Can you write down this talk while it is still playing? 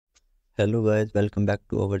Hello guys, welcome back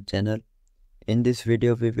to our channel. In this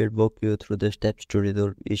video, we will walk you through the steps to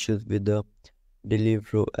resolve issues with the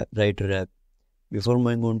Deliveroo Rider app. Before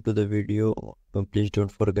moving on to the video, please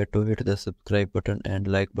don't forget to hit the subscribe button and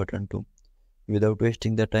like button too. Without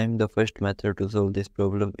wasting the time, the first method to solve this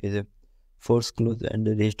problem is force close and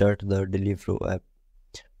restart the Deliveroo app.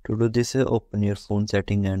 To do this, open your phone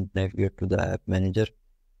setting and navigate to the app manager.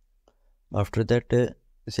 After that,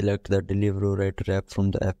 select the Deliveroo Rider app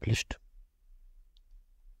from the app list.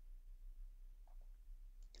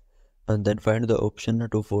 And then find the option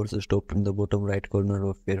to force stop in the bottom right corner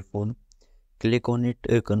of your phone. Click on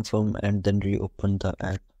it, confirm, and then reopen the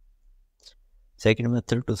app. Second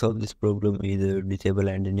method to solve this problem is disable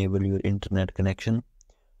and enable your internet connection.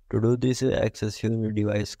 To do this, access your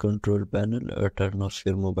device control panel, turn off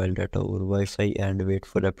your mobile data or Wi-Fi and wait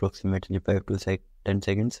for approximately 5 to 10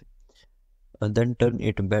 seconds. And then turn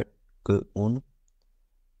it back on.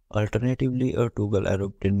 Alternatively, toggle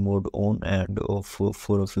aeroplane mode on and off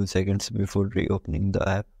for a few seconds before reopening the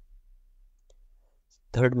app.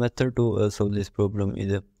 Third method to solve this problem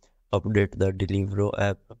is update the Deliveroo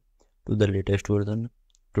app to the latest version.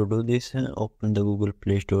 To do this, open the Google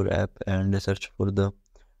Play Store app and search for the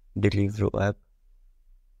Deliveroo app.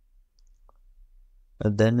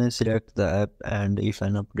 Then select the app, and if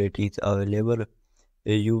an update is available,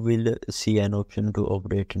 you will see an option to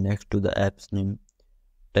update next to the app's name.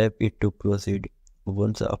 Tap it to proceed.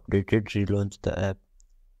 Once updated, relaunch the app.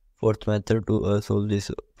 Fourth method to solve this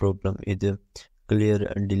problem is clear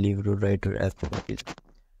Deliveroo Rider app package.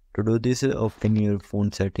 To do this, open your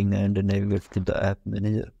phone setting and navigate to the app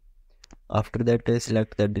manager. After that,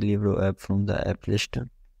 select the Deliveroo app from the app list.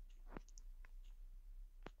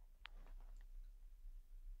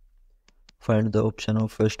 Find the option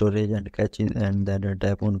of storage and caches and then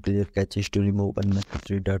tap on clear caches to remove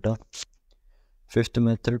unnecessary data. Fifth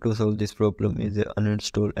method to solve this problem is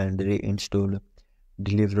uninstall and reinstall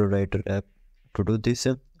Deliveroo Rider app. To do this,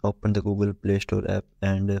 open the Google Play Store app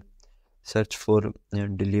and search for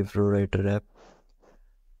Deliveroo Rider app.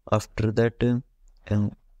 After that,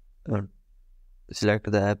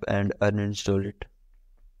 select the app and uninstall it.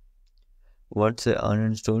 Once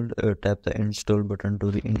uninstalled, tap the install button to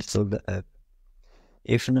reinstall the app.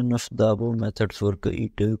 If none of the above methods work,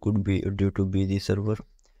 it could be due to busy server.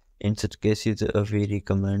 In such cases, we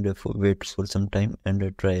recommend wait for some time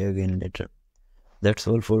and try again later. That's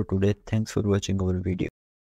all for today. Thanks for watching our video.